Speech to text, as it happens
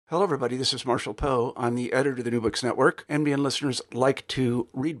Hello, everybody. This is Marshall Poe. I'm the editor of the New Books Network. NBN listeners like to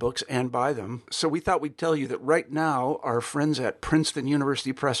read books and buy them. So we thought we'd tell you that right now, our friends at Princeton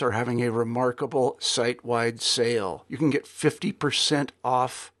University Press are having a remarkable site-wide sale. You can get 50%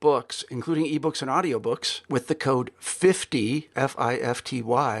 off books, including ebooks and audiobooks, with the code 50,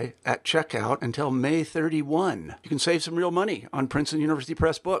 F-I-F-T-Y, at checkout until May 31. You can save some real money on Princeton University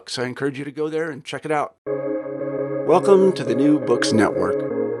Press books. I encourage you to go there and check it out. Welcome to the New Books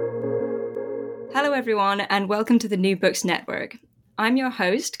Network. Hello, everyone, and welcome to the New Books Network. I'm your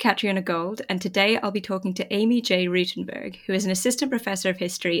host, Katriona Gold, and today I'll be talking to Amy J. Rutenberg, who is an assistant professor of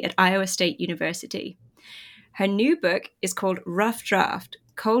history at Iowa State University. Her new book is called Rough Draft: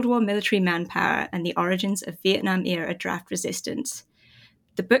 Cold War Military Manpower and the Origins of Vietnam-Era Draft Resistance.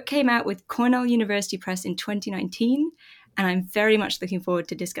 The book came out with Cornell University Press in 2019, and I'm very much looking forward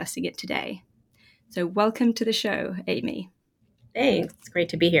to discussing it today. So welcome to the show, Amy. Thanks. It's great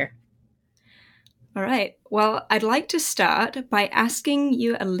to be here. All right. Well, I'd like to start by asking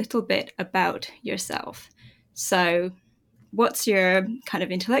you a little bit about yourself. So what's your kind of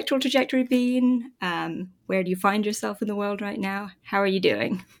intellectual trajectory been? Where do you find yourself in the world right now? How are you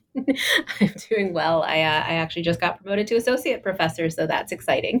doing? I'm doing well. I actually just got promoted to associate professor, so that's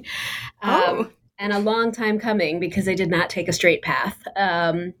exciting. And a long time coming because I did not take a straight path.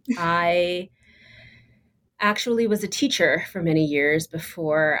 I actually was a teacher for many years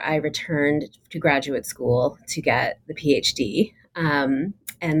before I returned to graduate school to get the PhD.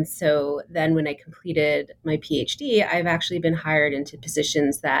 And so then when I completed my PhD, I've actually been hired into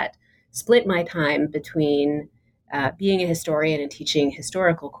positions that split my time between being a historian and teaching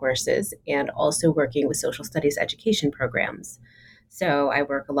historical courses and also working with social studies education programs. So I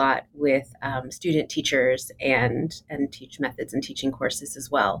work a lot with student teachers and teach methods and teaching courses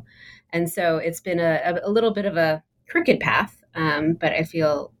as well. And so it's been a little bit of a crooked path, but I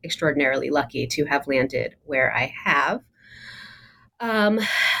feel extraordinarily lucky to have landed where I have.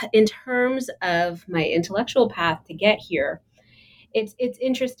 In terms of my intellectual path to get here, it's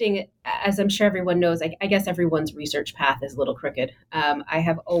interesting, as I'm sure everyone knows. I guess everyone's research path is a little crooked. I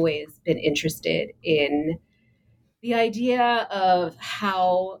have always been interested in the idea of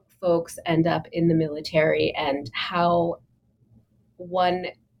how folks end up in the military and how one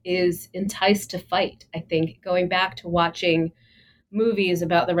is enticed to fight. I think going back to watching movies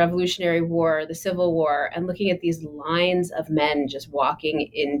about the Revolutionary War, the Civil War, and looking at these lines of men just walking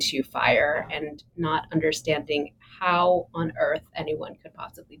into fire and not understanding how on earth anyone could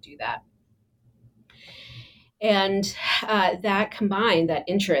possibly do that. And that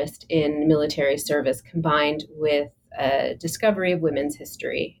interest in military service combined with a discovery of women's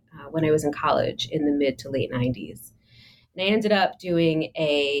history when I was in college in the mid to late 90s. And I ended up doing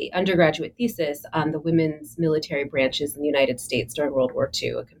an undergraduate thesis on the women's military branches in the United States during World War II,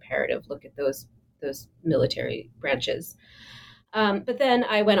 a comparative look at those military branches. But then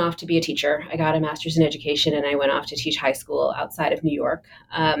I went off to be a teacher. I got a master's in education and I went off to teach high school outside of New York.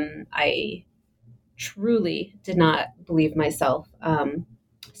 I truly did not believe myself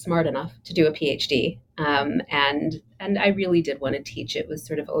smart enough to do a PhD. And I really did want to teach. It was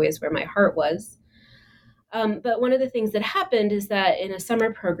sort of always where my heart was. But one of the things that happened is that in a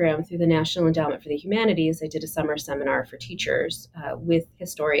summer program through the National Endowment for the Humanities, I did a summer seminar for teachers with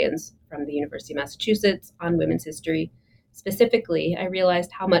historians from the University of Massachusetts on women's history. Specifically, I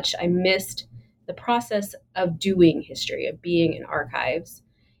realized how much I missed the process of doing history, of being in archives.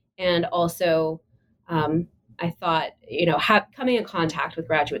 And also, I thought, coming in contact with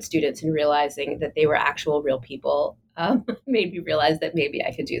graduate students and realizing that they were actual real people made me realize that maybe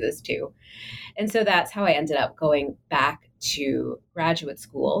I could do this too. And so that's how I ended up going back to graduate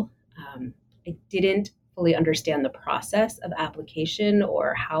school. I didn't fully understand the process of application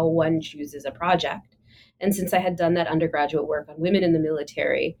or how one chooses a project. And since I had done that undergraduate work on women in the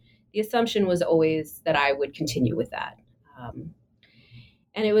military, the assumption was always that I would continue with that.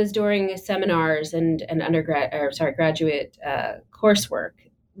 And it was during seminars and graduate coursework,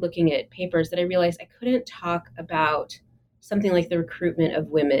 looking at papers, that I realized I couldn't talk about something like the recruitment of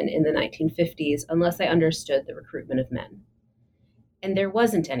women in the 1950s unless I understood the recruitment of men. And there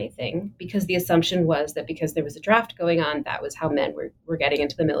wasn't anything, because the assumption was that because there was a draft going on, that was how men were getting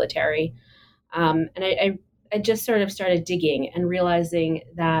into the military. And I just sort of started digging and realizing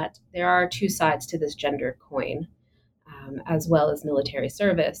that there are two sides to this gender coin, as well as military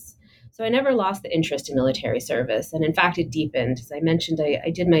service. So I never lost the interest in military service. And in fact, it deepened. As I mentioned, I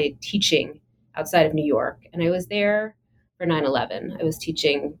did my teaching outside of New York, and I was there for 9/11. I was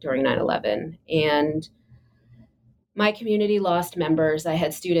teaching during 9/11. And my community lost members. I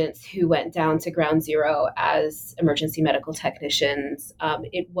had students who went down to ground zero as emergency medical technicians.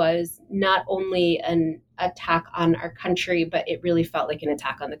 It was not only an attack on our country, but it really felt like an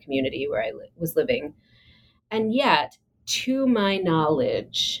attack on the community where I was living. And yet, to my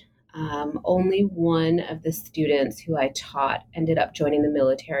knowledge, only one of the students who I taught ended up joining the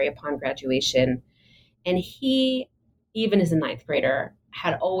military upon graduation. And he, even as a ninth grader,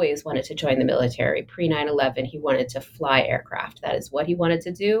 had always wanted to join the military. Pre 9/11, he wanted to fly aircraft. That is what he wanted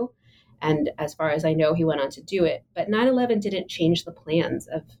to do. And as far as I know, he went on to do it. But 9/11 didn't change the plans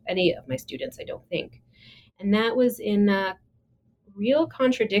of any of my students, I don't think. And that was in real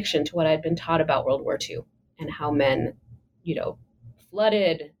contradiction to what I'd been taught about World War II and how men,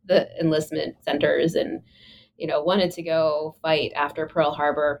 flooded the enlistment centers and, wanted to go fight after Pearl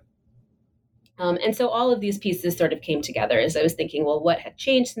Harbor. And so all of these pieces sort of came together as I was thinking, well, what had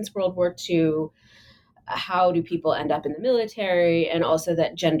changed since World War II? How do people end up in the military? And also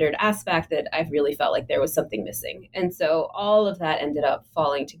that gendered aspect that I really felt like there was something missing. And so all of that ended up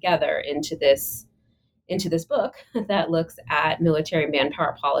falling together into this book that looks at military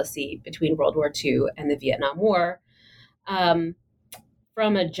manpower policy between World War II and the Vietnam War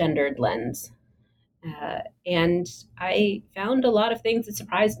from a gendered lens. And I found a lot of things that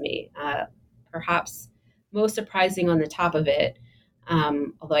surprised me. Perhaps most surprising on the top of it,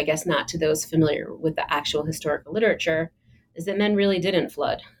 although I guess not to those familiar with the actual historical literature, is that men really didn't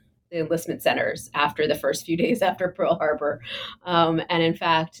flood the enlistment centers after the first few days after Pearl Harbor. And in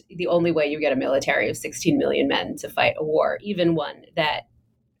fact, the only way you get a military of 16 million men to fight a war, even one that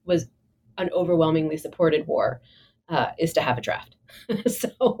was an overwhelmingly supported war, is to have a draft.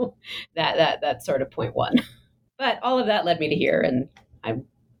 So that's sort of point one. But all of that led me to here, and I'm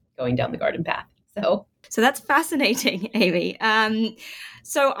going down the garden path. So that's fascinating, Amy.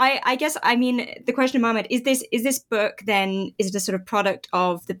 So I guess, the question in my mind is this book then, is it a sort of product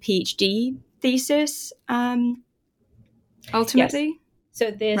of the PhD thesis ultimately? Yes. So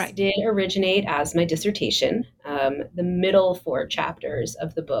this did originate as my dissertation. The middle 4 chapters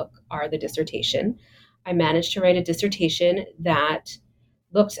of the book are the dissertation. I managed to write a dissertation that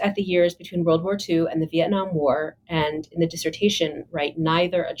looked at the years between World War II and the Vietnam War, and in the dissertation, write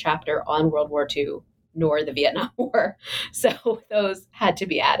neither a chapter on World War II nor the Vietnam War. So those had to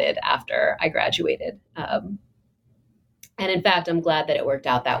be added after I graduated. And in fact, I'm glad that it worked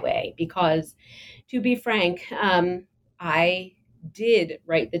out that way because, to be frank, I did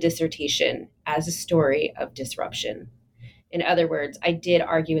write the dissertation as a story of disruption. In other words, I did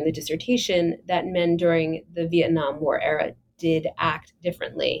argue in the dissertation that men during the Vietnam War era did act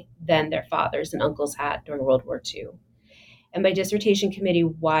differently than their fathers and uncles had during World War II. And my dissertation committee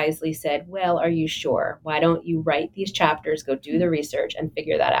wisely said, well, are you sure? Why don't you write these chapters, go do the research and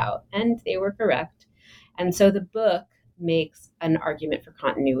figure that out? And they were correct. And so the book makes an argument for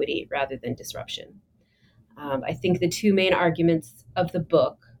continuity rather than disruption. I think the 2 main arguments of the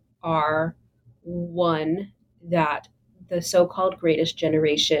book are, one, that the so-called greatest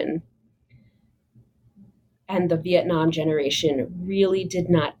generation and the Vietnam generation really did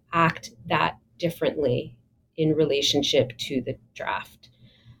not act that differently in relationship to the draft.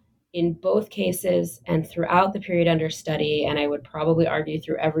 In both cases and throughout the period under study, and I would probably argue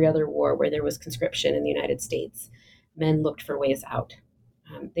through every other war where there was conscription in the United States, men looked for ways out.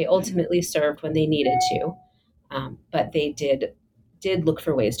 They ultimately served when they needed to, but they did look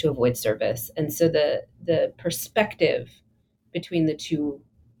for ways to avoid service. And so the perspective between the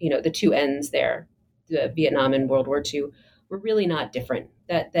two ends there, the Vietnam and World War II, were really not different.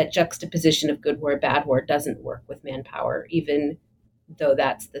 That juxtaposition of good war, bad war doesn't work with manpower, even though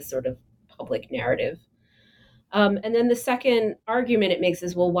that's the sort of public narrative. And then the second argument it makes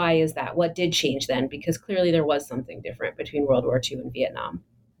is, well, why is that? What did change then? Because clearly there was something different between World War II and Vietnam.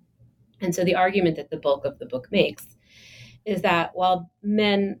 And so the argument that the bulk of the book makes is that while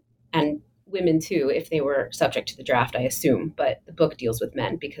men and women too, if they were subject to the draft, I assume, but the book deals with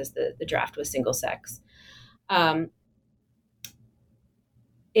men because the draft was single sex.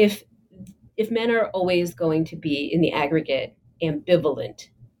 If men are always going to be in the aggregate ambivalent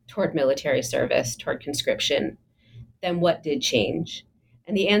toward military service, toward conscription, then what did change?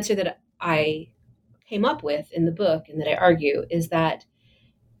 And the answer that I came up with in the book and that I argue is that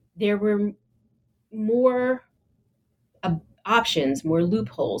there were more options, more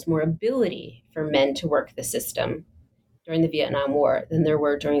loopholes, more ability for men to work the system during the Vietnam War than there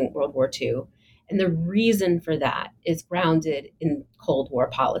were during World War II. And the reason for that is grounded in Cold War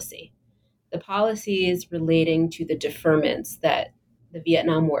policy. The policies relating to the deferments that the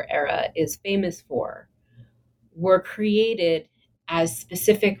Vietnam War era is famous for were created as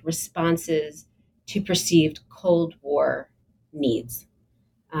specific responses to perceived Cold War needs,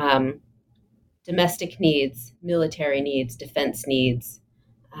 domestic needs, military needs, defense needs,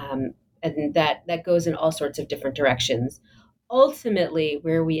 and that goes in all sorts of different directions. Ultimately,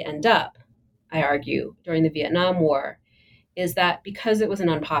 where we end up, I argue, during the Vietnam War, is that because it was an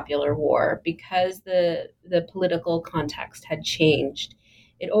unpopular war, because the political context had changed,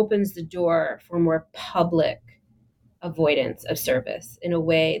 it opens the door for more public avoidance of service in a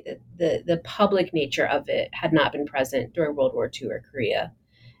way that the public nature of it had not been present during World War II or Korea.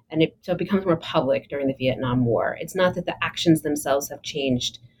 And so it becomes more public during the Vietnam War. It's not that the actions themselves have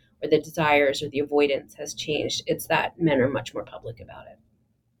changed or the desires or the avoidance has changed. It's that men are much more public about it.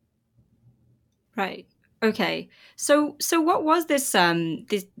 Right. Okay. So what was this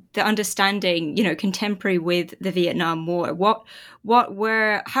the understanding, contemporary with the Vietnam War?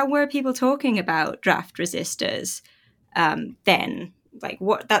 How were people talking about draft resistors then? Like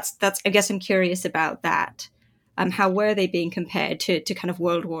that's I guess I'm curious about that. How were they being compared to kind of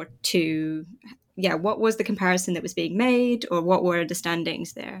World War II? Yeah, what was the comparison that was being made, or what were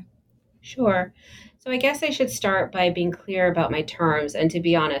understandings there? Sure. So I guess I should start by being clear about my terms. And to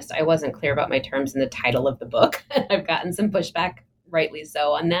be honest, I wasn't clear about my terms in the title of the book. I've gotten some pushback, rightly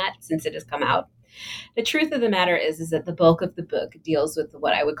so, on that since it has come out. The truth of the matter is that the bulk of the book deals with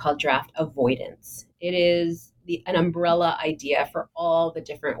what I would call draft avoidance. It is an umbrella idea for all the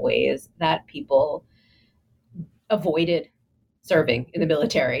different ways that people avoided serving in the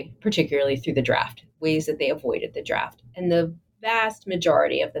military, particularly through the draft, ways that they avoided the draft. And the vast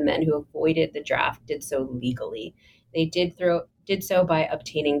majority of the men who avoided the draft did so legally. They did so by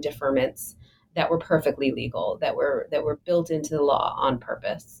obtaining deferments that were perfectly legal, that were built into the law on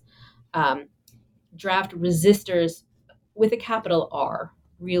purpose. Draft resistors with a capital R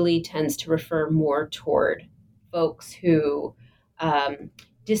really tends to refer more toward folks who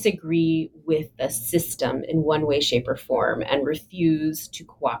disagree with the system in one way, shape, or form and refuse to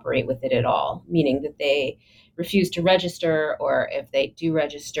cooperate with it at all, meaning that they refuse to register, or if they do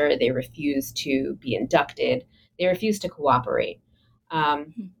register, they refuse to be inducted. They refuse to cooperate.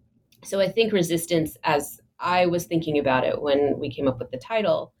 So I think resistance, as I was thinking about it when we came up with the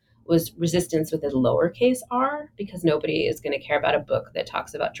title, was resistance with a lowercase r, because nobody is going to care about a book that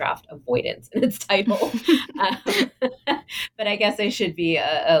talks about draft avoidance in its title. But I guess I should be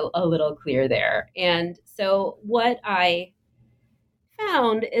a little clear there. And so what I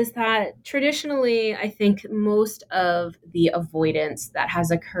found is that traditionally, I think most of the avoidance that has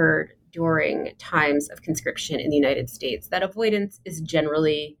occurred during times of conscription in the United States, that avoidance is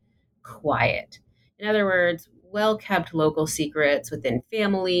generally quiet. In other words, well-kept local secrets within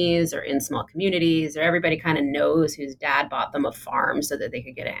families or in small communities, or everybody kind of knows whose dad bought them a farm so that they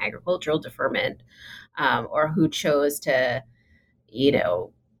could get an agricultural deferment, or who chose to,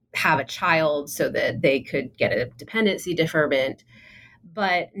 have a child so that they could get a dependency deferment.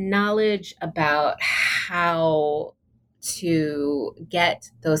 But knowledge about how to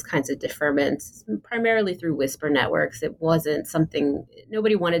get those kinds of deferments, primarily through whisper networks, it wasn't something,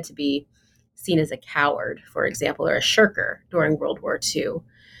 nobody wanted to be seen as a coward, for example, or a shirker during World War II.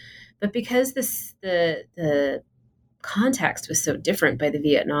 But because the context was so different by the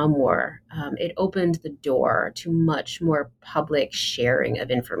Vietnam War, it opened the door to much more public sharing of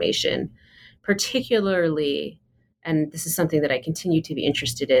information, particularly, and this is something that I continue to be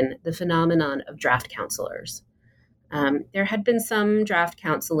interested in, the phenomenon of draft counselors. There had been some draft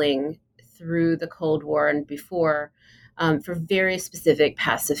counseling through the Cold War and before, for very specific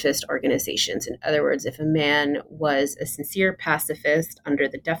pacifist organizations. In other words, if a man was a sincere pacifist under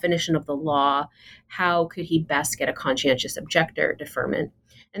the definition of the law, how could he best get a conscientious objector deferment?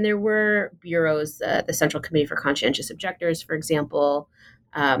 And there were bureaus, the Central Committee for Conscientious Objectors, for example,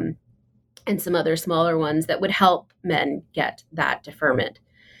 and some other smaller ones that would help men get that deferment.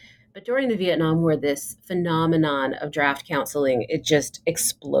 But during the Vietnam War, this phenomenon of draft counseling, it just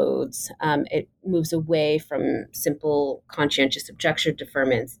explodes. It moves away from simple conscientious objection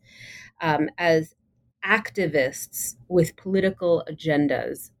deferments. As activists with political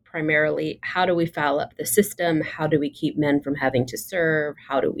agendas, primarily, how do we foul up the system? How do we keep men from having to serve?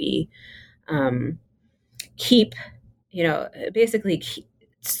 How do we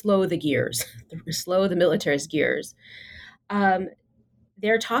slow the gears, slow the military's gears?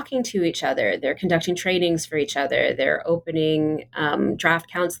 They're talking to each other. They're conducting trainings for each other. They're opening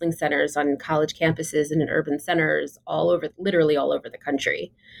draft counseling centers on college campuses and in urban centers literally all over the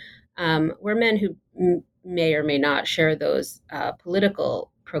country, where men who may or may not share those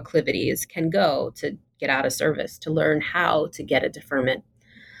political proclivities can go to get out of service, to learn how to get a deferment.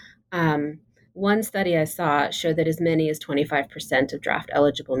 One study I saw showed that as many as 25% of draft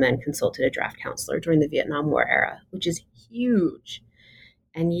eligible men consulted a draft counselor during the Vietnam War era, which is huge.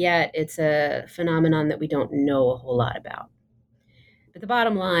 And yet it's a phenomenon that we don't know a whole lot about. But the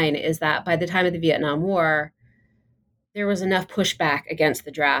bottom line is that by the time of the Vietnam War, there was enough pushback against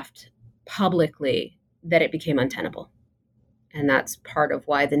the draft publicly that it became untenable. And that's part of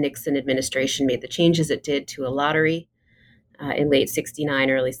why the Nixon administration made the changes it did to a lottery in late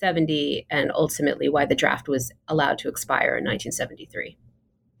 69, early 70, and ultimately why the draft was allowed to expire in 1973.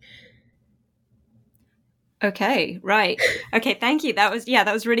 Okay, right. Okay, thank you. That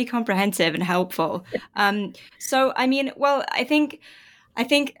was really comprehensive and helpful. So, I mean, well, I think one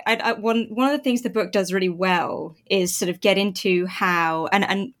of the things the book does really well is sort of get into how,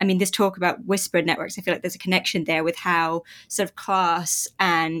 and I mean, this talk about whispered networks, I feel like there's a connection there with how sort of class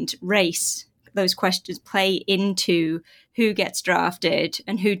and race, those questions play into who gets drafted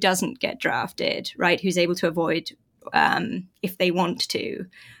and who doesn't get drafted, right? Who's able to avoid if they want to.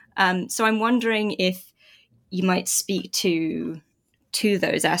 So I'm wondering if you might speak to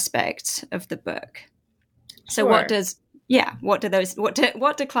those aspects of the book. So Sure. what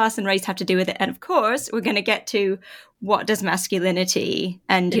do class and race have to do with it? And of course, we're going to get to what does masculinity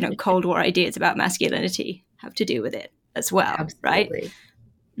and, Cold War ideas about masculinity have to do with it as well, Absolutely. right?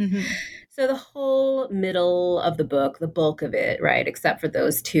 Mm-hmm. So the whole middle of the book, the bulk of it, right, except for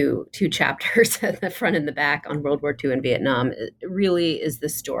those two chapters at the front and the back on World War II and Vietnam, it really is the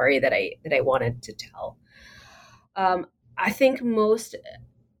story that I wanted to tell. I think most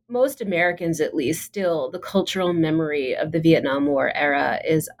Americans, at least, still the cultural memory of the Vietnam War era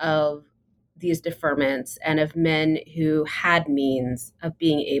is of these deferments and of men who had means of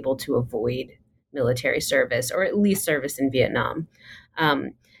being able to avoid military service or at least service in Vietnam.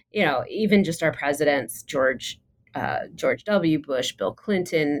 Even just our presidents, George W. Bush, Bill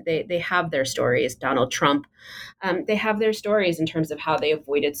Clinton, they have their stories. Donald Trump, they have their stories in terms of how they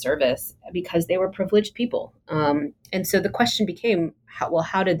avoided service because they were privileged people. And so the question became,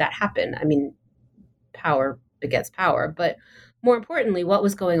 how did that happen? I mean, power begets power, but more importantly, what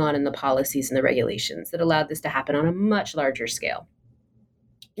was going on in the policies and the regulations that allowed this to happen on a much larger scale?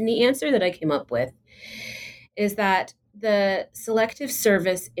 And the answer that I came up with is that the selective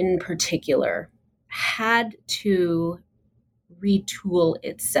service in particular had to retool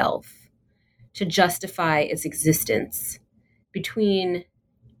itself to justify its existence between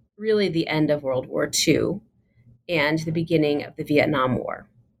really the end of World War II and the beginning of the Vietnam War.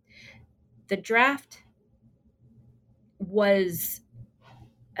 The draft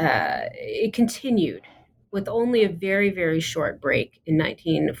it continued with only a very, very short break in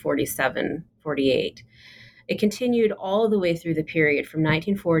 1947, 48. It continued all the way through the period from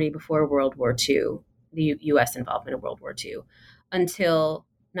 1940, before World War II, the U.S. involvement in World War II, until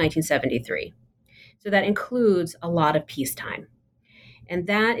 1973. So that includes a lot of peacetime. And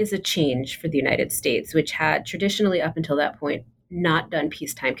that is a change for the United States, which had traditionally, up until that point, not done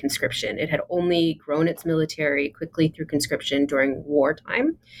peacetime conscription. It had only grown its military quickly through conscription during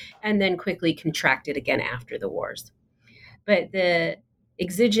wartime, and then quickly contracted again after the wars. But the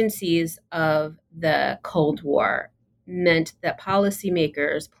exigencies of the Cold War meant that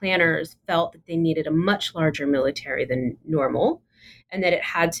policymakers, planners felt that they needed a much larger military than normal, and that it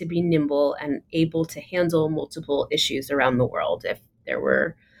had to be nimble and able to handle multiple issues around the world. If there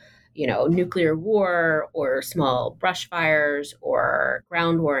were, nuclear war or small brush fires or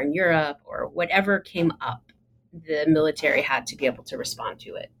ground war in Europe or whatever came up, the military had to be able to respond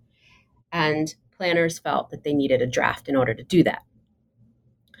to it. And planners felt that they needed a draft in order to do that.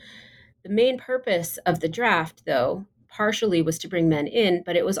 The main purpose of the draft, though, partially was to bring men in,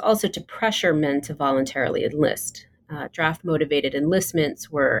 but it was also to pressure men to voluntarily enlist. Draft-motivated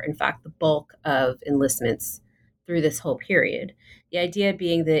enlistments were, in fact, the bulk of enlistments through this whole period. The idea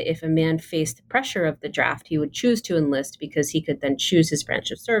being that if a man faced the pressure of the draft, he would choose to enlist because he could then choose his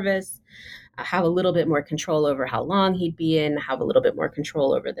branch of service, have a little bit more control over how long he'd be in, have a little bit more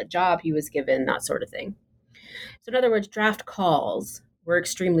control over the job he was given, that sort of thing. So in other words, draft calls were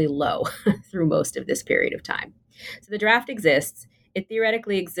extremely low through most of this period of time. So the draft exists. It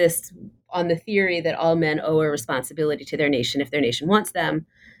theoretically exists on the theory that all men owe a responsibility to their nation if their nation wants them.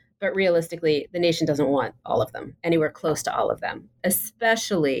 But realistically, the nation doesn't want all of them, anywhere close to all of them,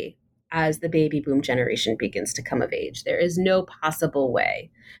 especially as the baby boom generation begins to come of age. There is no possible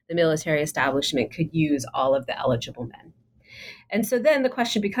way the military establishment could use all of the eligible men. And so then the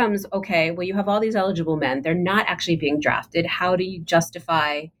question becomes, okay, well, you have all these eligible men. They're not actually being drafted. How do you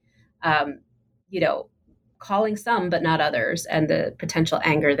justify, calling some but not others, and the potential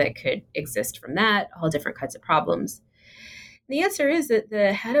anger that could exist from that, all different kinds of problems. The answer is that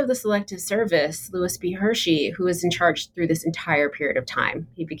the head of the Selective Service, Louis B. Hershey, who was in charge through this entire period of time,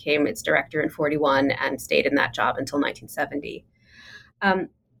 he became its director in 41 and stayed in that job until 1970.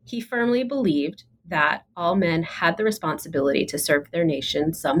 He firmly believed that all men had the responsibility to serve their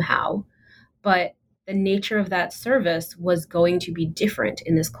nation somehow, but the nature of that service was going to be different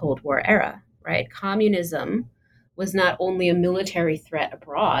in this Cold War era, right? Communism was not only a military threat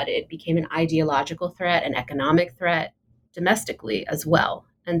abroad, it became an ideological threat, an economic threat domestically as well.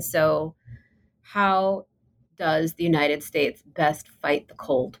 And so, how does the United States best fight the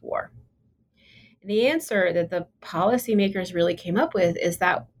Cold War? And the answer that the policymakers really came up with is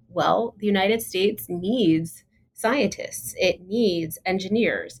that, well, the United States needs scientists, it needs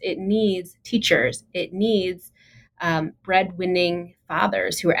engineers, it needs teachers, it needs breadwinning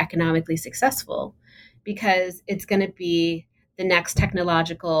fathers who are economically successful, because it's going to be the next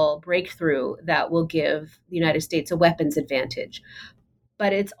technological breakthrough that will give the United States a weapons advantage.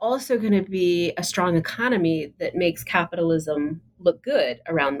 But it's also going to be a strong economy that makes capitalism look good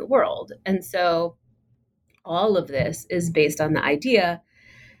around the world. And so all of this is based on the idea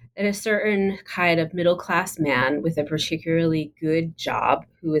that a certain kind of middle-class man with a particularly good job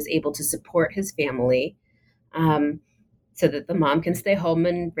who is able to support his family, so that the mom can stay home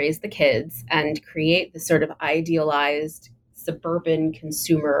and raise the kids and create the sort of idealized suburban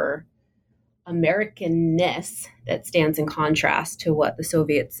consumer Americanness that stands in contrast to what the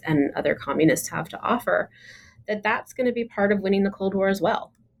Soviets and other communists have to offer, that's going to be part of winning the Cold War as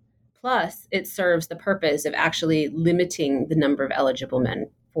well. Plus, it serves the purpose of actually limiting the number of eligible men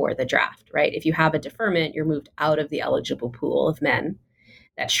for the draft, right? If you have a deferment, you're moved out of the eligible pool of men.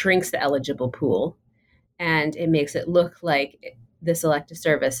 That shrinks the eligible pool, and it makes it look like the Selective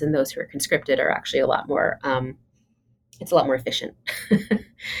Service and those who are conscripted are actually a lot more, it's a lot more efficient.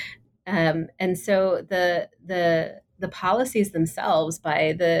 And so the policies themselves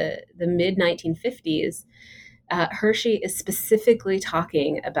by the mid 1950s, Hershey is specifically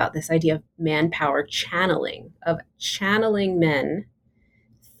talking about this idea of manpower channeling, of channeling men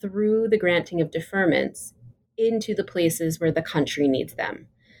through the granting of deferments into the places where the country needs them.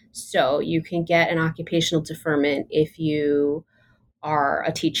 So you can get an occupational deferment if you are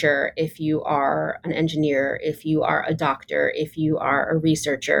a teacher, if you are an engineer, if you are a doctor, if you are a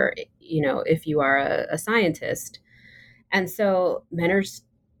researcher, if you are a scientist. And so there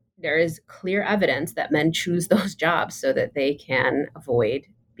is clear evidence that men choose those jobs so that they can avoid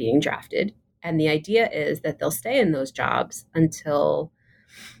being drafted. And the idea is that they'll stay in those jobs until,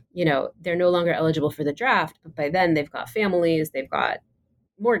 they're no longer eligible for the draft, but by then they've got families, they've got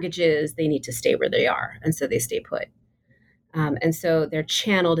mortgages, they need to stay where they are. And so they stay put. And so they're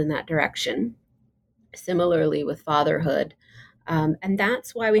channeled in that direction. Similarly with fatherhood. And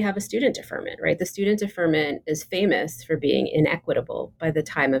that's why we have a student deferment, right? The student deferment is famous for being inequitable by the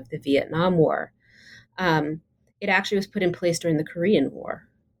time of the Vietnam War. It actually was put in place during the Korean War,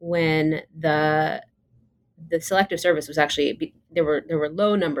 when the Selective Service was actually, there were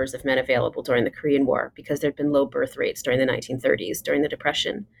low numbers of men available during the Korean War because there'd been low birth rates during the 1930s, during the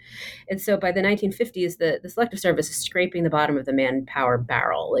Depression. And so by the 1950s, the Selective Service is scraping the bottom of the manpower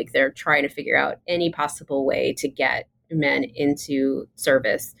barrel. Like, they're trying to figure out any possible way to get men into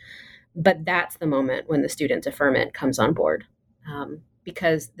service. But that's the moment when the student deferment comes on board.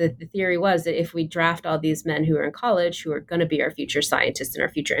 Because the theory was that if we draft all these men who are in college, who are going to be our future scientists and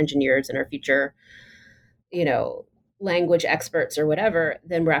our future engineers and our future, language experts or whatever,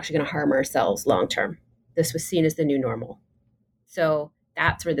 then we're actually going to harm ourselves long term. This was seen as the new normal. So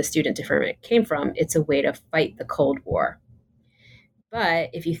that's where the student deferment came from. It's a way to fight the Cold War.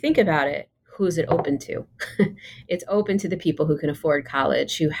 But if you think about it, who's it open to? It's open to the people who can afford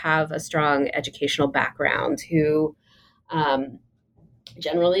college, who have a strong educational background, who,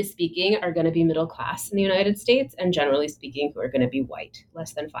 generally speaking, are going to be middle class in the United States, and generally speaking, who are going to be white.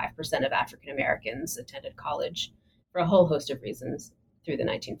 Less than 5% of African Americans attended college for a whole host of reasons through the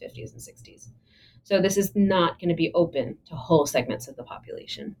 1950s and 60s. So this is not going to be open to whole segments of the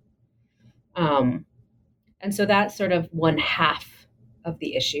population. And so that's sort of one half of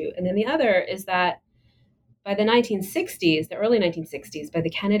the issue. And then the other is that by the 1960s, the early 1960s, by the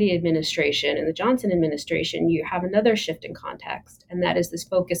Kennedy administration and the Johnson administration, you have another shift in context, and that is this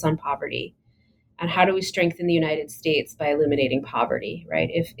focus on poverty. And how do we strengthen the United States by eliminating poverty, right?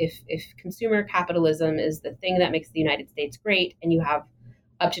 If consumer capitalism is the thing that makes the United States great, and you have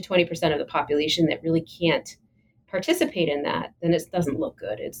up to 20% of the population that really can't participate in that, then it doesn't look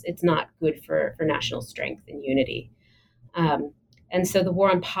good. It's not good for national strength and unity. And so the war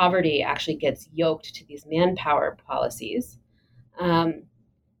on poverty actually gets yoked to these manpower policies.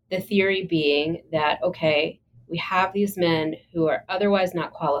 The theory being that, okay, We have these men who are otherwise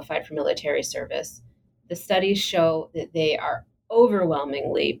not qualified for military service. The studies show that they are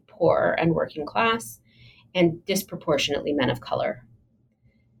overwhelmingly poor and working class and disproportionately men of color.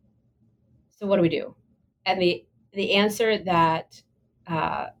 So what do we do? And the answer that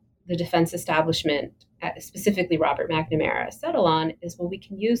the defense establishment, specifically Robert McNamara, settle on is, well, we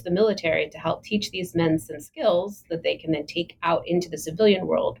can use the military to help teach these men some skills that they can then take out into the civilian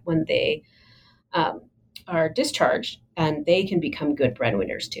world when they are discharged, and they can become good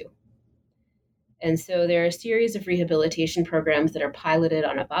breadwinners too. And so there are a series of rehabilitation programs that are piloted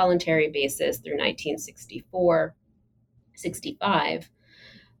on a voluntary basis through 1964, 65.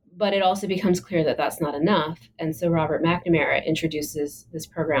 But it also becomes clear that that's not enough. And so Robert McNamara introduces this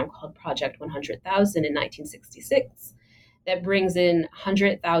program called Project 100,000 in 1966 that brings in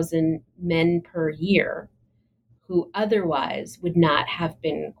 100,000 men per year who otherwise would not have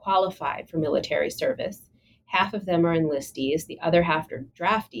been qualified for military service. Half of them are enlistees, the other half are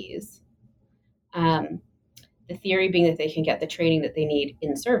draftees. The theory being that they can get the training that they need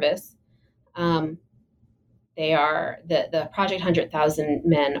in service. They are the Project 100,000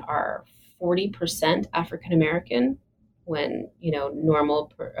 men are 40% African American, when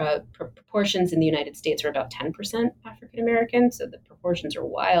normal proportions in the United States are about 10% African American. So the proportions are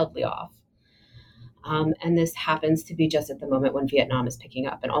wildly off. And this happens to be just at the moment when Vietnam is picking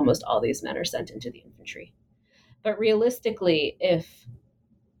up, and almost all these men are sent into the infantry. But realistically, if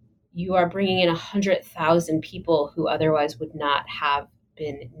you are bringing in 100,000 people who otherwise would not have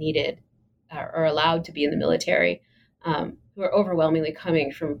been needed or allowed to be in the military, who are overwhelmingly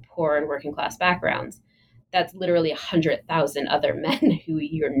coming from poor and working class backgrounds, that's literally 100,000 other men who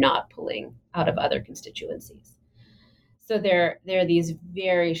you're not pulling out of other constituencies. So there are these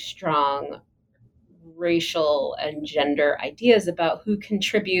very strong racial and gender ideas about who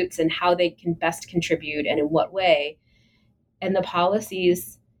contributes and how they can best contribute and in what way. And the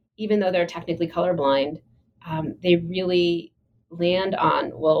policies, even though they're technically colorblind, they really land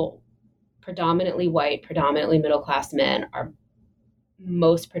on, well, predominantly white, predominantly middle-class men are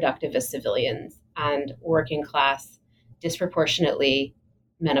most productive as civilians, and working class, disproportionately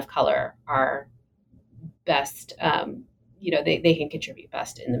men of color are best, they can contribute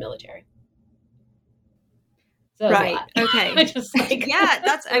best in the military. So right. Okay. Yeah,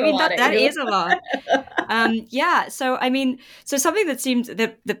 that is a lot. Yeah. So, so something that seems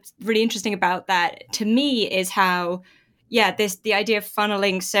that's really interesting about that to me is how, the idea of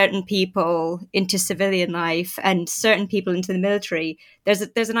funneling certain people into civilian life and certain people into the military. There's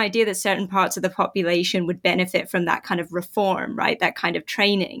an idea that certain parts of the population would benefit from that kind of reform, right? That kind of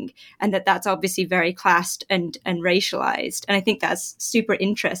training, and that's obviously very classed and racialized. And I think that's super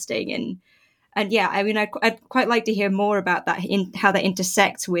interesting. And I'd quite like to hear more about that, in how that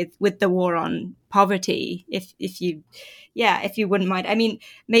intersects with the war on poverty, if you wouldn't mind.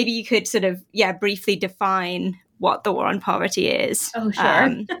 Maybe you could sort of, briefly define what the war on poverty is. Oh, sure.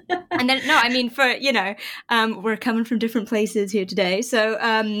 And then, we're coming from different places here today. So,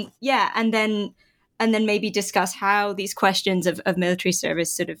 and then maybe discuss how these questions of military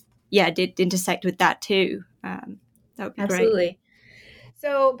service sort of, did intersect with that too. That would be Absolutely. great.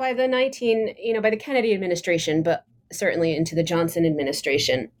 So by the Kennedy administration, but certainly into the Johnson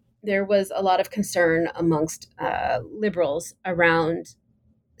administration, there was a lot of concern amongst liberals around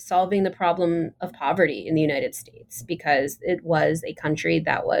solving the problem of poverty in the United States, because it was a country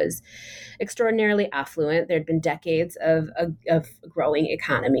that was extraordinarily affluent. There had been decades of growing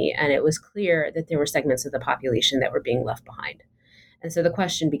economy, and it was clear that there were segments of the population that were being left behind. And so the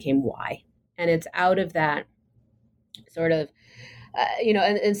question became why? And it's out of that sort of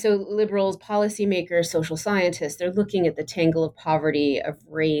and so liberals, policymakers, social scientists, they're looking at the tangle of poverty, of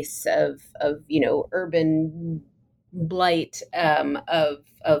race, of urban blight,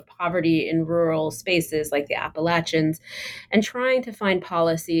 of poverty in rural spaces like the Appalachians, and trying to find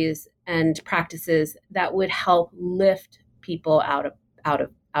policies and practices that would help lift people out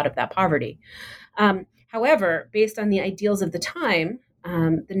of that poverty. However, based on the ideals of the time,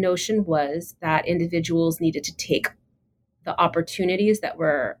 the notion was that individuals needed to take the opportunities that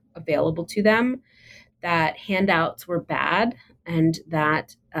were available to them, that handouts were bad, and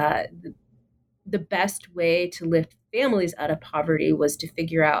that the best way to lift families out of poverty was to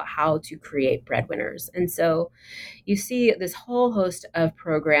figure out how to create breadwinners. And so you see this whole host of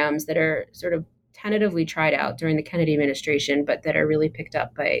programs that are sort of tentatively tried out during the Kennedy administration, but that are really picked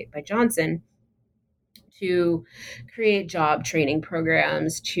up by Johnson, to create job training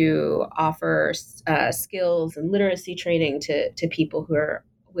programs, to offer skills and literacy training to people who are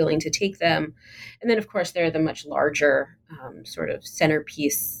willing to take them. And then, of course, there are the much larger sort of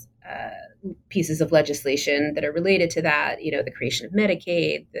centerpiece pieces of legislation that are related to that, the creation of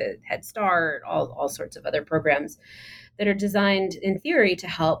Medicaid, the Head Start, all sorts of other programs that are designed in theory to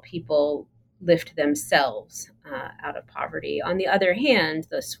help people lift themselves out of poverty. On the other hand,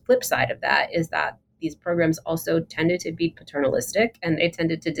 the flip side of that is that these programs also tended to be paternalistic, and they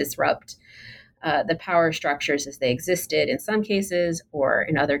tended to disrupt the power structures as they existed in some cases, or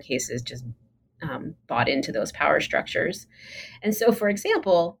in other cases just bought into those power structures. And so, for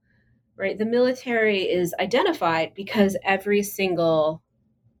example, right, the military is identified because every single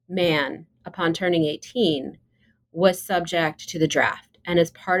man upon turning 18 was subject to the draft. And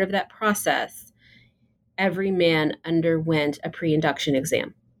as part of that process, every man underwent a pre-induction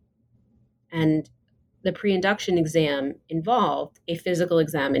exam. And the pre-induction exam involved a physical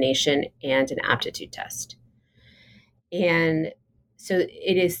examination and an aptitude test. And so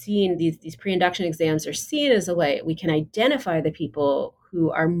it is seen, these pre-induction exams are seen as a way we can identify the people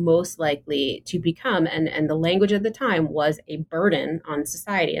who are most likely to become, and the language at the time was a burden on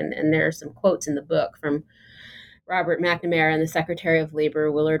society. And there are some quotes in the book from Robert McNamara and the Secretary of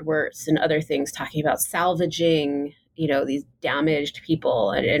Labor, Willard Wirtz, and other things talking about salvaging, these damaged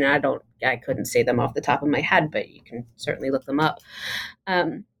people. And I couldn't say them off the top of my head, but you can certainly look them up.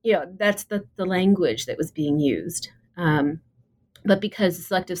 That's the language that was being used. But because of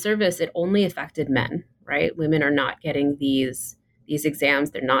selective service, it only affected men, right? Women are not getting these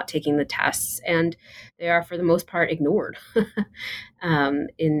exams. They're not taking the tests, and they are, for the most part, ignored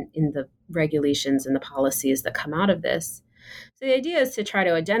in the regulations and the policies that come out of this. So the idea is to try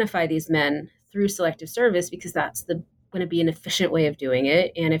to identify these men through selective service, because that's going to be an efficient way of doing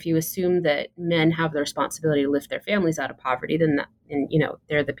it. And if you assume that men have the responsibility to lift their families out of poverty, then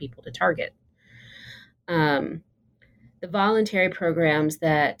they're the people to target. The voluntary programs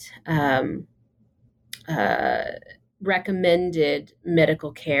that recommended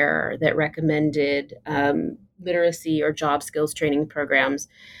medical care, that recommended literacy or job skills training programs,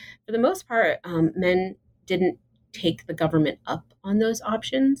 for the most part, men didn't take the government up on those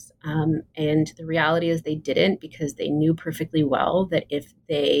options. And the reality is they didn't, because they knew perfectly well that if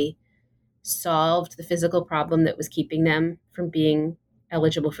they solved the physical problem that was keeping them from being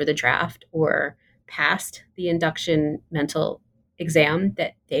eligible for the draft or passed the induction mental exam,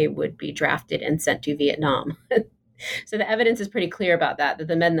 that they would be drafted and sent to Vietnam. So the evidence is pretty clear about that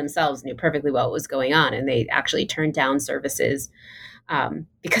the men themselves knew perfectly well what was going on, and they actually turned down services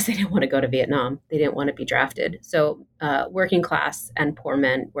because they didn't want to go to Vietnam. They didn't want to be drafted. So working class and poor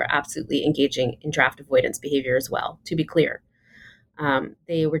men were absolutely engaging in draft avoidance behavior as well, to be clear.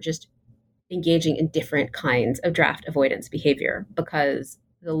 They were just engaging in different kinds of draft avoidance behavior because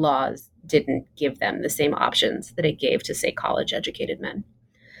the laws didn't give them the same options that it gave to, say, college-educated men.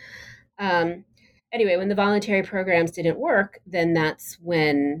 Anyway, when the voluntary programs didn't work, then that's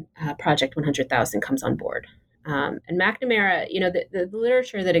when Project 100,000 comes on board. And McNamara, the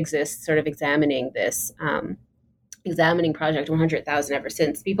literature that exists sort of examining this, examining Project 100,000 ever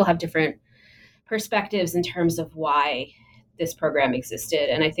since, people have different perspectives in terms of why this program existed.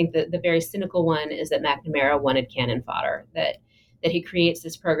 And I think that the very cynical one is that McNamara wanted cannon fodder, that he creates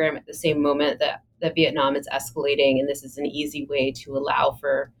this program at the same moment that Vietnam is escalating. And this is an easy way to allow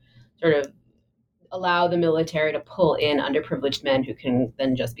the military to pull in underprivileged men who can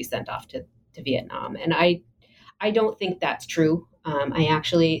then just be sent off to Vietnam. And I don't think that's true. I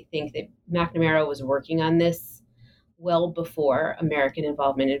actually think that McNamara was working on this well before American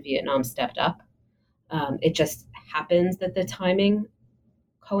involvement in Vietnam stepped up. It just happens that the timing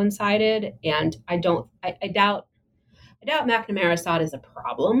coincided. And I doubt McNamara saw it as a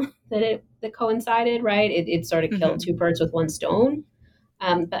problem that coincided, right? It sort of killed two birds with one stone.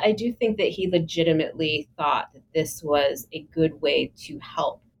 But I do think that he legitimately thought that this was a good way to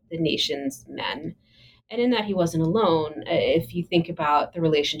help the nation's men. And in that, he wasn't alone. If you think about the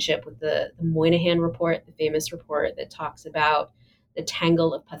relationship with the Moynihan report, the famous report that talks about the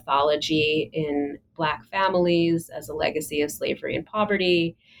tangle of pathology in Black families as a legacy of slavery and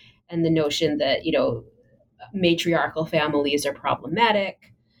poverty, and the notion that, matriarchal families are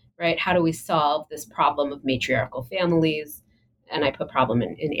problematic, right? How do we solve this problem of matriarchal families? And I put problem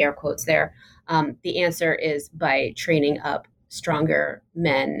in air quotes there. The answer is by training up stronger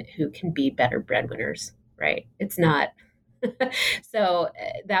men who can be better breadwinners, right? It's not. So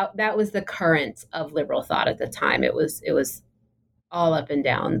that was the current of liberal thought at the time. It was all up and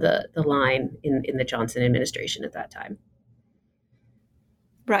down the line in the Johnson administration at that time.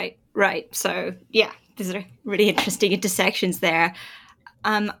 Right. So yeah, these are really interesting intersections there.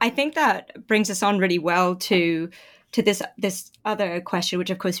 I think that brings us on really well to this other question, which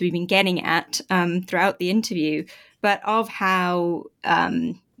of course we've been getting at throughout the interview, but of how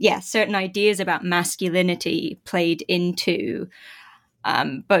certain ideas about masculinity played into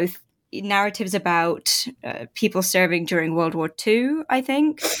both narratives about people serving during World War II, I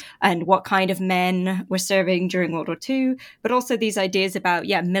think, and what kind of men were serving during World War II, but also these ideas about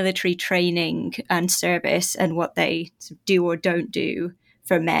military training and service and what they do or don't do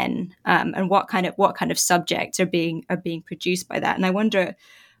for men, and what kind of subjects are being produced by that. And I wonder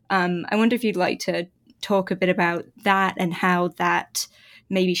if you'd like to talk a bit about that and how that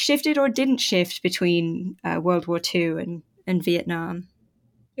maybe shifted or didn't shift between World War II and Vietnam.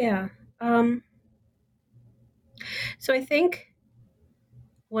 Yeah. So I think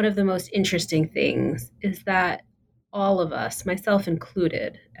one of the most interesting things is that all of us, myself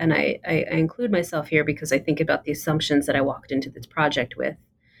included, and I include myself here because I think about the assumptions that I walked into this project with.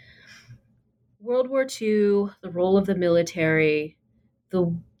 World War II, the role of the military,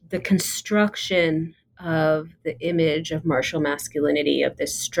 the construction of the image of martial masculinity, of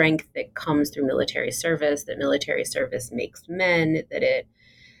this strength that comes through military service, that military service makes men, that it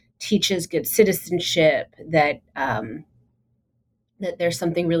teaches good citizenship, that that there's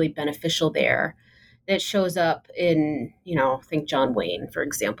something really beneficial there that shows up in, think John Wayne, for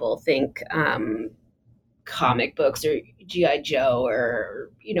example, think comic books or G.I. Joe or,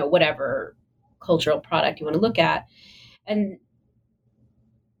 whatever cultural product you want to look at. And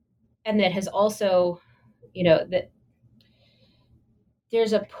that has also, that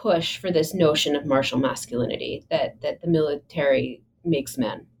there's a push for this notion of martial masculinity that the military makes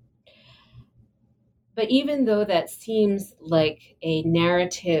men. But even though that seems like a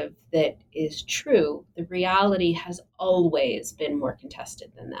narrative that is true, the reality has always been more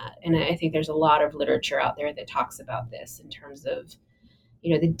contested than that. And I think there's a lot of literature out there that talks about this in terms of,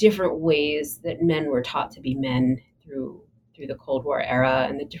 the different ways that men were taught to be men through the Cold War era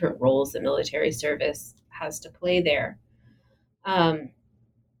and the different roles that military service has to play there. And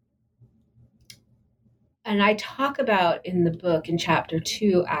I talk about in the book in chapter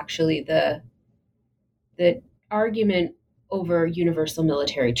 2, actually, the argument over universal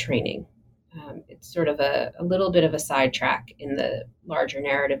military training. It's sort of a little bit of a sidetrack in the larger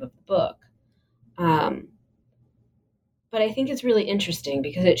narrative of the book. But I think it's really interesting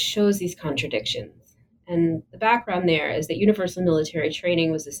because it shows these contradictions. And the background there is that universal military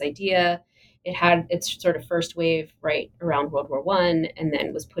training was this idea. It had its sort of first wave right around World War I, and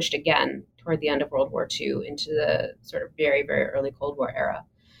then was pushed again toward the end of World War II into the sort of very, very early Cold War era.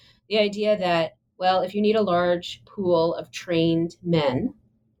 The idea that, well, if you need a large pool of trained men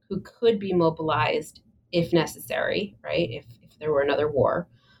who could be mobilized if necessary, right, if there were another war,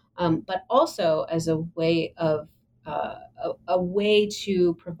 but also as a way of a way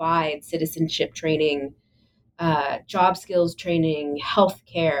to provide citizenship training, job skills training,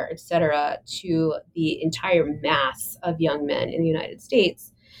 healthcare, et cetera, to the entire mass of young men in the United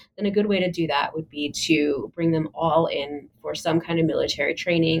States, then a good way to do that would be to bring them all in for some kind of military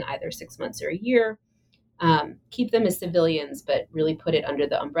training, either 6 months or a year, keep them as civilians, but really put it under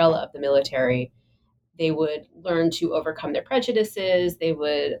the umbrella of the military. They would learn to overcome their prejudices. They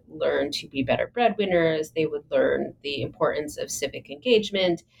would learn to be better breadwinners. They would learn the importance of civic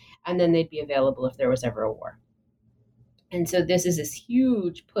engagement, and then they'd be available if there was ever a war. And so this is this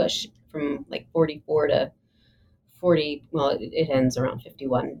huge push from like 44 to 40. Well, it ends around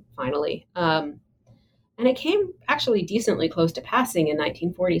 51 finally. And it came actually decently close to passing in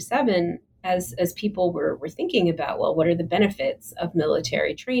 1947 as people were thinking about, well, what are the benefits of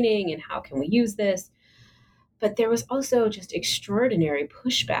military training and how can we use this? But there was also just extraordinary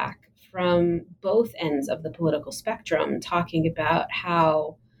pushback from both ends of the political spectrum, talking about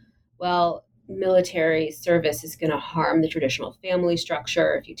how, well, military service is going to harm the traditional family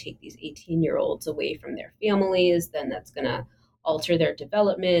structure. If you take these 18-year-olds away from their families, then that's going to alter their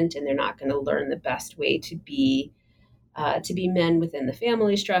development, and they're not going to learn the best way to be men within the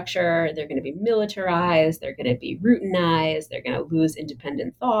family structure. They're going to be militarized. They're going to be routinized. They're going to lose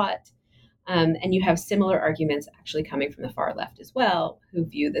independent thought. And you have similar arguments actually coming from the far left as well, who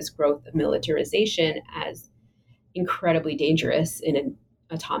view this growth of militarization as incredibly dangerous in an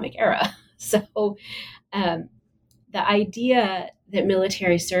atomic era. So the idea that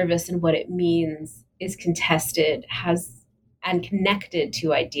military service and what it means is contested and connected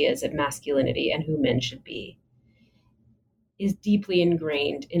to ideas of masculinity and who men should be is deeply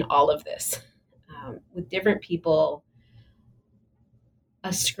ingrained in all of this, with different people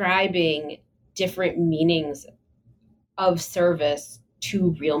ascribing different meanings of service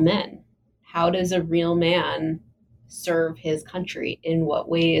to real men. How does a real man serve his country? In what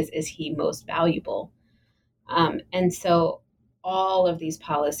ways is he most valuable? And so all of these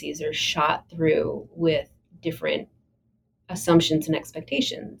policies are shot through with different assumptions and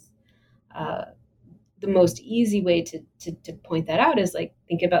expectations. The most easy way to point that out is like,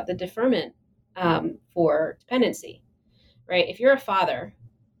 think about the deferment for dependency, right? If you're a father,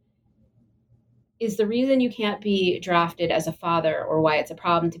 is the reason you can't be drafted as a father, or why it's a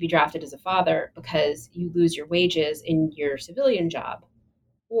problem to be drafted as a father, because you lose your wages in your civilian job?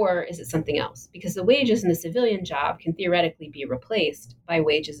 Or is it something else? Because the wages in the civilian job can theoretically be replaced by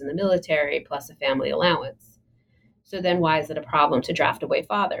wages in the military plus a family allowance. So then why is it a problem to draft away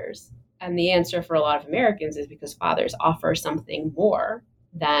fathers? And the answer for a lot of Americans is because fathers offer something more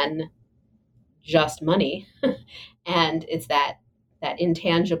than just money. And it's that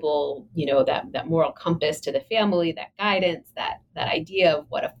intangible, that moral compass to the family, that guidance, that idea of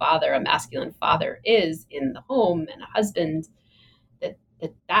what a father, a masculine father is in the home, and a husband,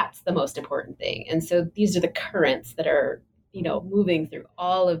 that's the most important thing. And so these are the currents that are, moving through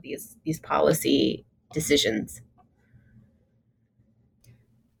all of these policy decisions.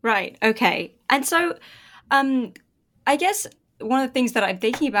 Right. Okay. And so, I guess one of the things that I'm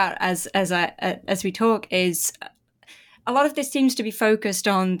thinking about as we talk is a lot of this seems to be focused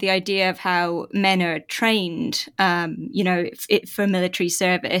on the idea of how men are trained, for military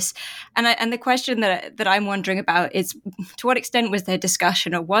service. And the question that I'm wondering about is, to what extent was there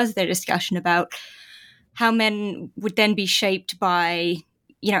discussion about how men would then be shaped by,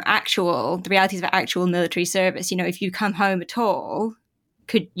 the realities of actual military service? If you come home at all,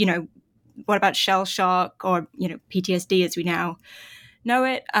 what about shell shock or, PTSD as we now know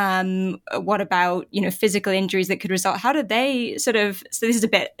it? What about, physical injuries that could result? How did they so this is a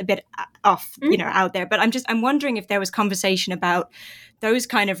bit off, out there, but I'm wondering if there was conversation about those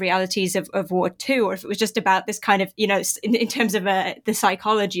kind of realities of war too, or if it was just about this kind of, in terms of the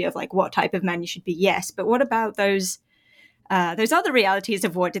psychology of like what type of man you should be. Yes. But what about those other realities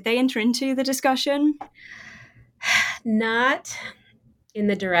of war? Did they enter into the discussion? Not in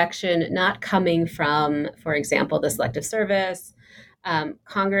the direction, not coming from, for example, the selective service,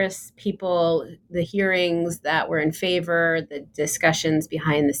 Congress people, the hearings that were in favor, the discussions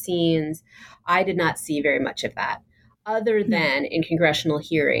behind the scenes. I did not see very much of that, other than in congressional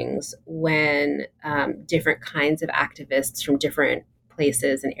hearings when different kinds of activists from different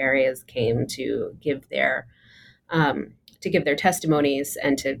places and areas came to give their testimonies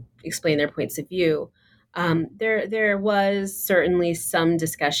and to explain their points of view. There was certainly some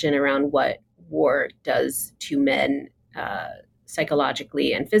discussion around what war does to men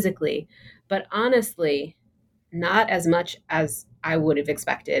psychologically and physically, but honestly, not as much as I would have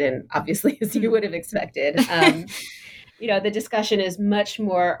expected, and obviously as you would have expected. The discussion is much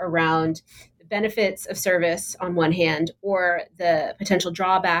more around the benefits of service on one hand, or the potential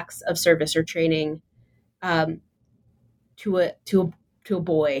drawbacks of service or training to a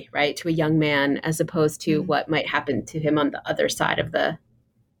boy, right, to a young man, as opposed to what might happen to him on the other side of the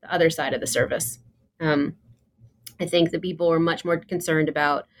service. I think that people were much more concerned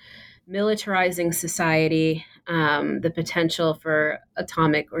about militarizing society, the potential for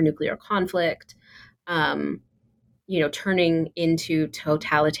atomic or nuclear conflict, turning into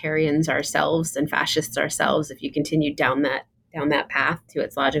totalitarians ourselves and fascists ourselves if you continue down that path to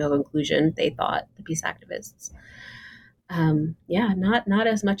its logical conclusion, they thought, the peace activists. Not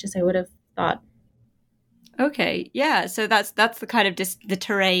as much as I would have thought. Okay, yeah. So that's the kind of the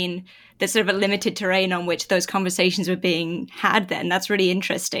terrain, that's sort of a limited terrain on which those conversations were being had. Then that's really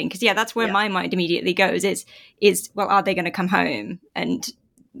interesting, because that's where my mind immediately goes. Is well, are they going to come home, and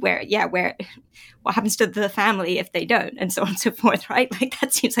where what happens to the family if they don't, and so on and so forth, right? Like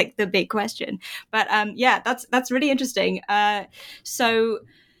that seems like the big question. But that's really interesting. So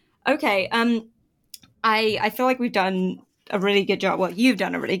okay, I feel like we've done a really good job. Well, you've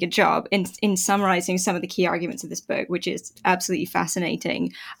done a really good job in summarizing some of the key arguments of this book, which is absolutely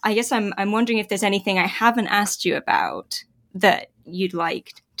fascinating. I guess I'm wondering if there's anything I haven't asked you about that you'd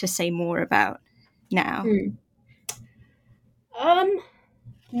like to say more about now.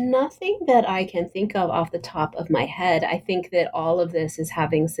 Nothing that I can think of off the top of my head. I think that all of this is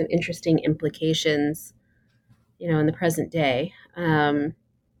having some interesting implications, in the present day.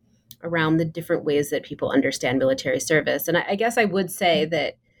 Around the different ways that people understand military service. And I guess I would say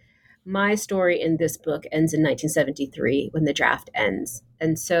that my story in this book ends in 1973 when the draft ends.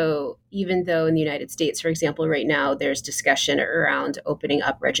 And so even though in the United States, for example, right now, there's discussion around opening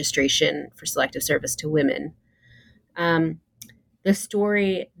up registration for selective service to women, the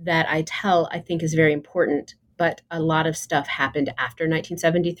story that I tell, I think, is very important. But a lot of stuff happened after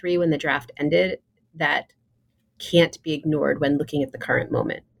 1973 when the draft ended that can't be ignored when looking at the current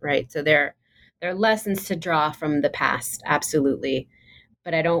moment, right? So there are lessons to draw from the past, absolutely,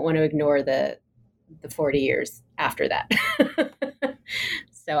 but I don't want to ignore the 40 years after that.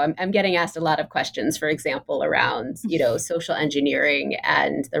 So I'm getting asked a lot of questions, for example, around, social engineering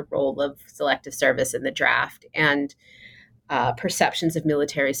and the role of selective service in the draft, and perceptions of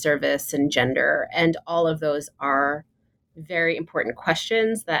military service and gender. And all of those are very important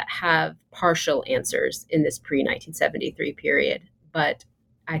questions that have partial answers in this pre-1973 period. But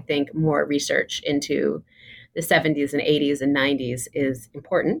I think more research into the 70s and 80s and 90s is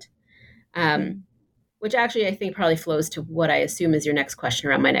important, which actually I think probably flows to what I assume is your next question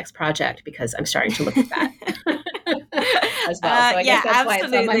around my next project, because I'm starting to look at that as well. So I guess that's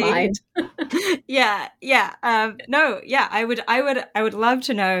absolutely. why it's on my mind. I would love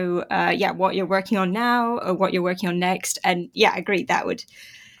to know, what you're working on now or what you're working on next. And yeah, agreed.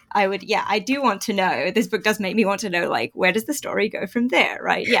 I do want to know. This book does make me want to know, like, where does the story go from there,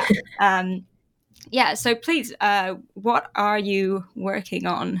 right? Yeah. So please, what are you working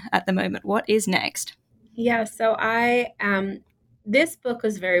on at the moment? What is next? Yeah, so this book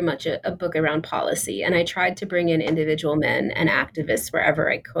was very much a book around policy, and I tried to bring in individual men and activists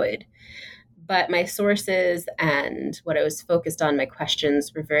wherever I could. But my sources and what I was focused on, my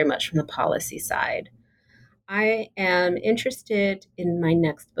questions, were very much from the policy side. I am interested in my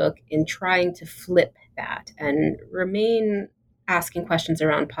next book in trying to flip that and remain asking questions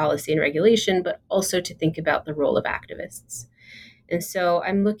around policy and regulation, but also to think about the role of activists. And so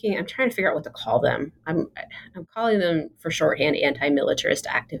I'm trying to figure out what to call them. I'm calling them for shorthand anti-militarist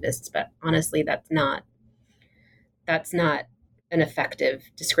activists, but honestly, that's not an effective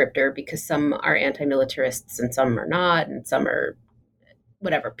descriptor, because some are anti-militarists and some are not, and some are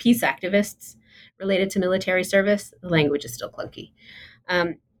peace activists related to military service. The language is still clunky.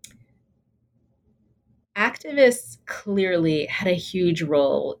 Activists clearly had a huge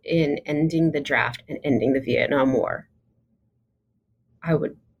role in ending the draft and ending the Vietnam War. I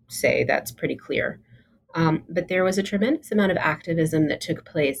would say that's pretty clear. But there was a tremendous amount of activism that took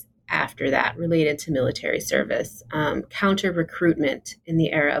place after that related to military service, counter recruitment in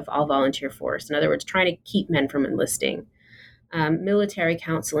the era of all volunteer force. In other words, trying to keep men from enlisting, military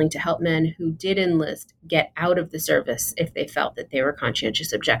counseling to help men who did enlist get out of the service if they felt that they were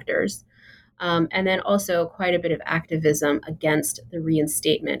conscientious objectors. And then also quite a bit of activism against the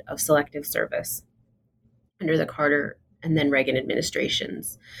reinstatement of selective service under the Carter and then Reagan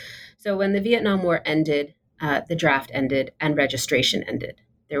administrations. So when the Vietnam War ended, the draft ended and registration ended.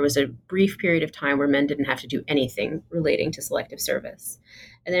 There was a brief period of time where men didn't have to do anything relating to selective service.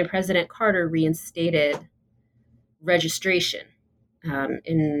 And then President Carter reinstated registration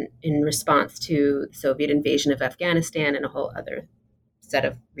in response to the Soviet invasion of Afghanistan and a whole other set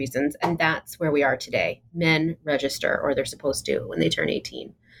of reasons. And that's where we are today. Men register, or they're supposed to, when they turn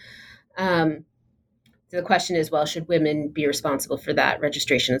 18. So the question is, well, should women be responsible for that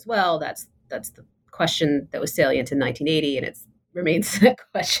registration as well? That's the question that was salient in 1980, and it remains a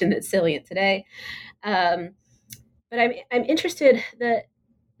question that's salient today. But I'm interested that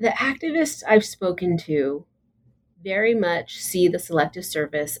the activists I've spoken to very much see the selective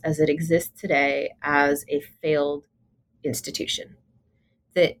service as it exists today as a failed institution.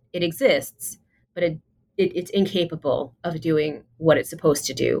 That it exists, but it's incapable of doing what it's supposed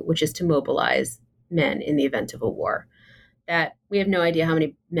to do, which is to mobilize men in the event of a war. That we have no idea how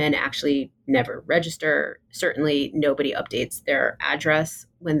many men actually never register. Certainly nobody updates their address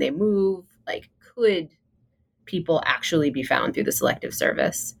when they move. Like, could people actually be found through the selective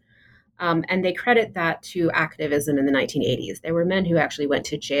service? And they credit that to activism in the 1980s. There were men who actually went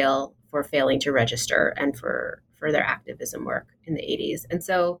to jail for failing to register and for their activism work in the 80s. And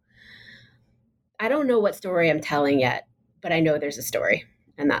so I don't know what story I'm telling yet, but I know there's a story,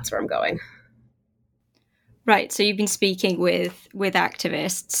 and that's where I'm going. Right. So you've been speaking with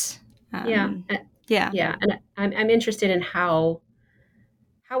activists. And I'm interested in how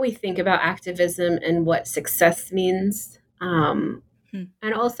we think about activism and what success means. And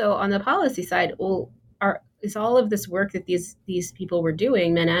also on the policy side, is all of this work that these people were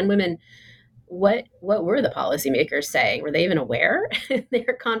doing, men and women, what were the policymakers saying? Were they even aware in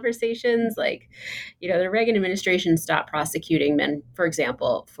their conversations? Like, the Reagan administration stopped prosecuting men, for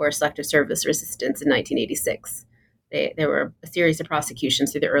example, for selective service resistance in 1986. There were a series of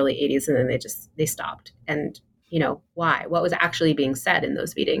prosecutions through the early 80s, and then they stopped. And, why? What was actually being said in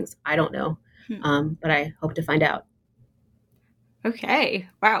those meetings? I don't know. But I hope to find out. Okay.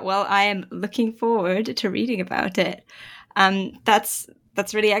 Wow. Well, I am looking forward to reading about it.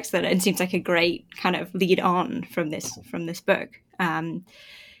 That's really excellent, and seems like a great kind of lead on from this book.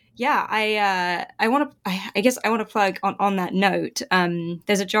 Yeah, I want to. I guess I want to plug on that note.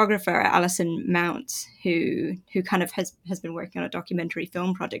 There's a geographer, Alison Mount, who kind of has been working on a documentary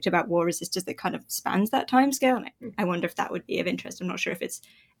film project about war resistors that kind of spans that timescale. And I wonder if that would be of interest. I'm not sure if it's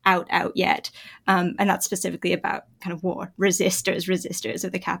out yet, and that's specifically about kind of war resistors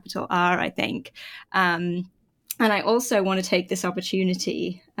with a capital R, I think. And I also want to take this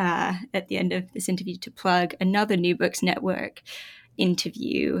opportunity at the end of this interview to plug another New Books Network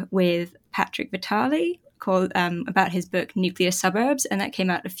interview with Patrick Vitale called about his book Nuclear Suburbs, and that came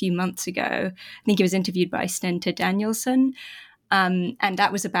out a few months ago. I think he was interviewed by Stenta Danielson, and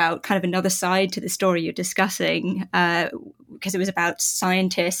that was about kind of another side to the story you're discussing, because it was about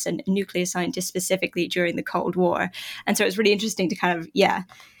scientists and nuclear scientists specifically during the Cold War. And so it was really interesting to kind of, I've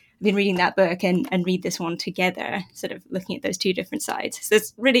been reading that book and read this one together, sort of looking at those two different sides. So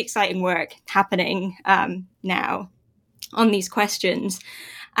there's really exciting work happening now on these questions.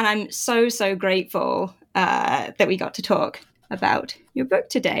 And I'm so grateful that we got to talk about your book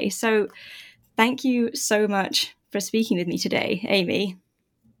today. So thank you so much for speaking with me today, Amy.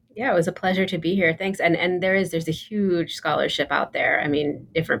 Yeah, it was a pleasure to be here. Thanks. And there's a huge scholarship out there. I mean,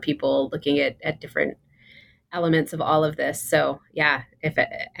 different people looking at different elements of all of this. So yeah, if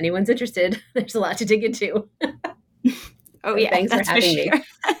anyone's interested, there's a lot to dig into. Oh yeah, thanks for having me.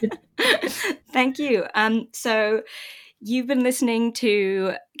 Thank you. So you've been listening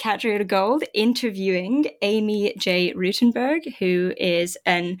to Catriona Gold interviewing Amy J. Rutenberg, who is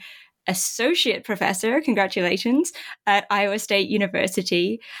an associate professor, congratulations, at Iowa State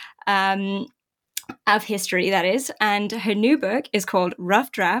University of history, that is. And her new book is called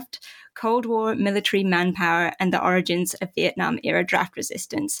Rough Draft, Cold War Military Manpower and the Origins of Vietnam-Era Draft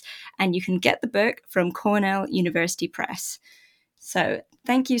Resistance. And you can get the book from Cornell University Press. So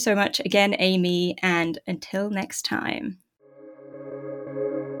thank you so much again, Amy, and until next time.